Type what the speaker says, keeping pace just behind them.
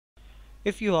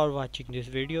If you are watching this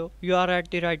video, you are at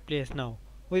the right place now.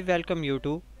 We welcome you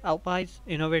to Alpies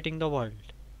Innovating the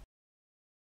World.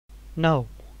 Now,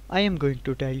 I am going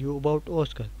to tell you about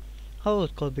Oscar. How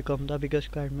Oscar became the biggest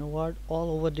Academy Award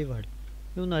all over the world.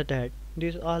 You know that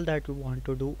this is all that we want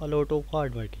to do a lot of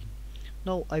hard working.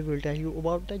 Now I will tell you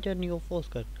about the journey of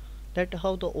Oscar, that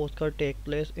how the Oscar take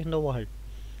place in the world.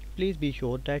 Please be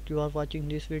sure that you are watching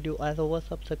this video as our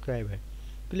subscriber.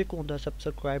 Click on the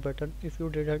subscribe button if you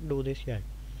didn't do this yet.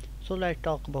 So let's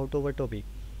talk about our topic.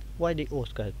 Why the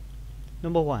Oscars?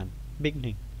 Number 1.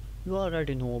 Beginning. You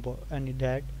already know about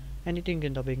that anything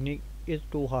in the beginning is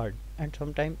too hard and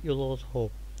sometimes you lose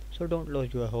hope. So don't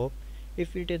lose your hope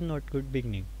if it is not good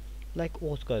beginning. Like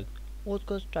Oscars.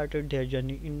 Oscars started their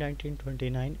journey in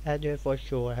 1929 as their first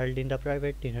show held in the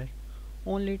private dinner.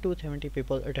 Only 270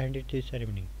 people attended the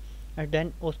ceremony, and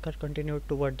then Oscar continued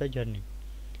toward the journey.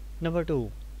 Number 2.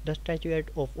 The Statuette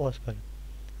of Oscar.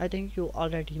 I think you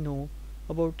already know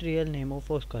about real name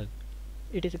of Oscar.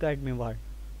 It is Academy Award.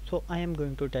 So I am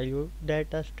going to tell you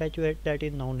that the statuette that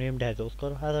is now named as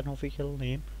Oscar has an official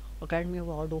name, Academy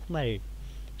Award of Merit.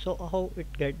 So how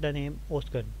it get the name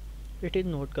Oscar? It is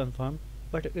not confirmed,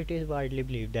 but it is widely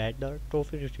believed that the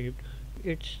trophy received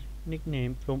its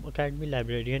nickname from Academy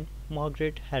librarian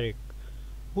Margaret Herrick,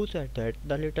 who said that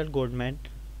the little gold man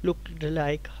looked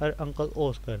like her uncle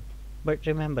Oscar. But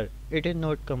remember, it is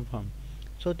not confirmed.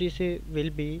 So this will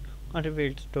be a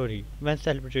revealed story. When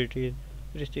celebrities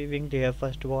receiving their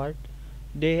first award,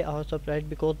 they are surprised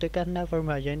because they can never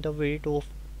imagine the weight of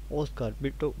Oscar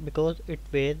because it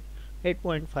weighs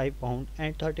 8.5 pounds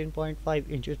and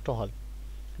 13.5 inches tall.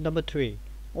 Number 3.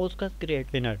 Oscar's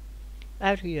Great Winner.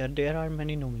 Every year there are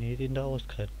many nominees in the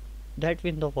Oscar that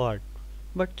win the award,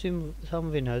 but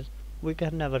some winners we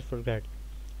can never forget.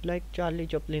 Like Charlie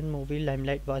Chaplin movie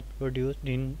Limelight was produced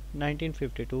in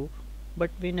 1952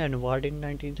 but won an award in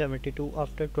 1972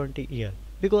 after 20 years.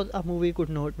 Because a movie could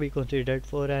not be considered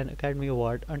for an Academy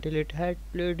Award until it had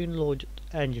played in Los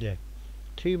Angeles.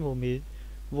 Three movies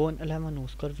won 11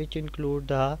 Oscars which include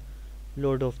The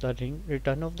Lord of the Rings,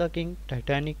 Return of the King,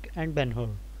 Titanic and Ben-Hur.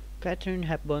 Katharine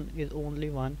Hepburn is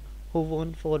only one who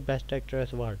won for Best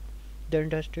Actress award. The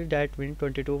industry that wins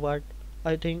 22 awards,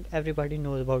 I think everybody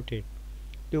knows about it.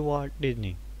 The Walt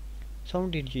Disney.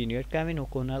 Sound engineer Kevin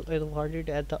O'Connell is awarded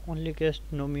as the only guest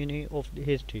nominee of the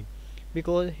history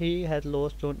because he has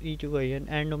lost on each occasion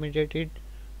and nominated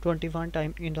 21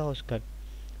 times in the Oscar.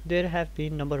 There have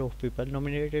been number of people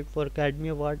nominated for Academy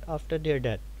Award after their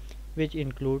death, which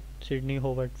include Sidney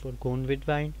Howard for Gone with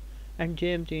Wine and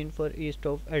James Dean for East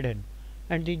of Eden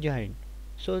and The Giant.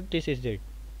 So this is it.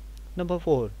 Number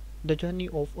 4. The Journey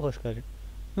of Oscar.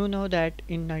 You know that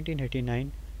in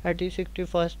 1989, at the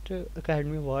 61st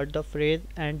Academy Award, the phrase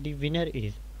 "and the winner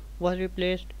is" was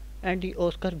replaced and the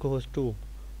Oscar goes to.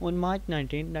 On March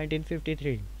 19,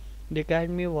 1953, the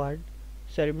Academy Award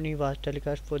ceremony was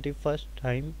telecast for the first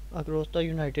time across the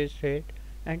United States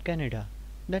and Canada.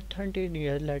 Then 13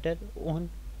 years later, on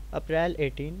April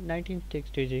 18,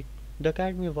 1966, the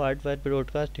Academy Awards were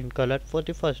broadcast in color for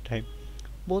the first time.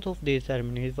 Both of these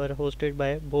ceremonies were hosted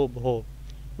by Bob Hope.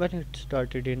 When it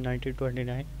started in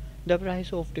 1929, the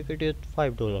price of ticket is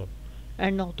 $5,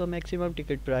 and now the maximum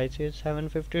ticket price is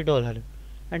 $750.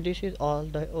 And this is all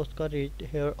the Oscar reached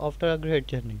here after a great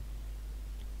journey.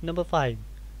 Number 5.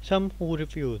 Some who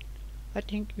refuse. I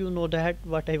think you know that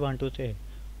what I want to say.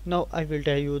 Now I will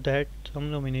tell you that some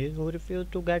nominees who refuse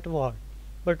to get award.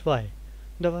 But why?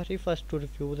 The very first to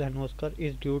refuse an Oscar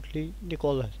is Judy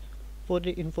Nicholas for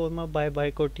the Informer by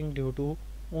boycotting due to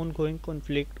ongoing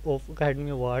conflict of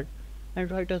Academy Award and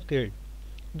Writers Guild.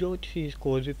 George C.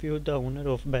 Scores refused the honor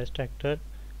of Best Actor,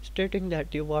 stating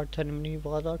that the award ceremony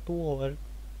was a 2-hour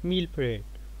meal parade.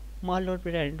 Marlon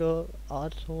Brando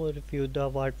also refused the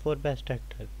award for Best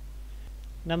Actor.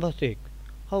 Number 6.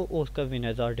 How Oscar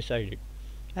winners are decided.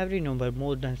 Every November,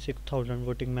 more than 6,000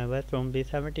 voting members from the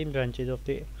 17 branches of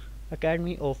the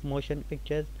Academy of Motion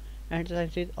Pictures and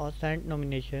Sciences are sent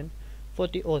nomination for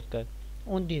the Oscar.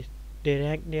 On this, they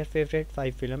rank their favorite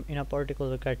 5 films in a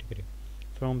particular category,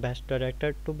 from Best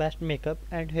Director to Best Makeup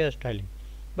and Hairstyling.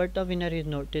 But the winner is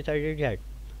not decided yet.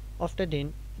 After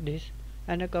this,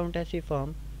 an accountancy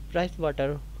firm,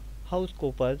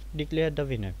 PricewaterhouseCoopers, declared the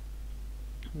winner.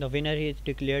 The winner is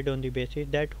declared on the basis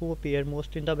that who appear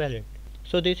most in the ballot.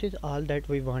 So this is all that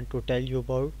we want to tell you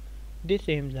about. This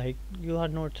seems like you are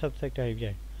not subscribed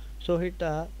yet. So hit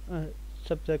the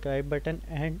subscribe button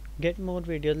and get more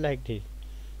videos like this.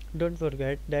 Don't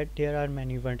forget that there are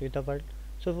many events in the world.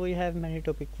 So we have many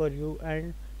topics for you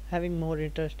and having more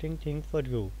interesting things for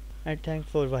you. And thanks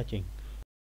for watching.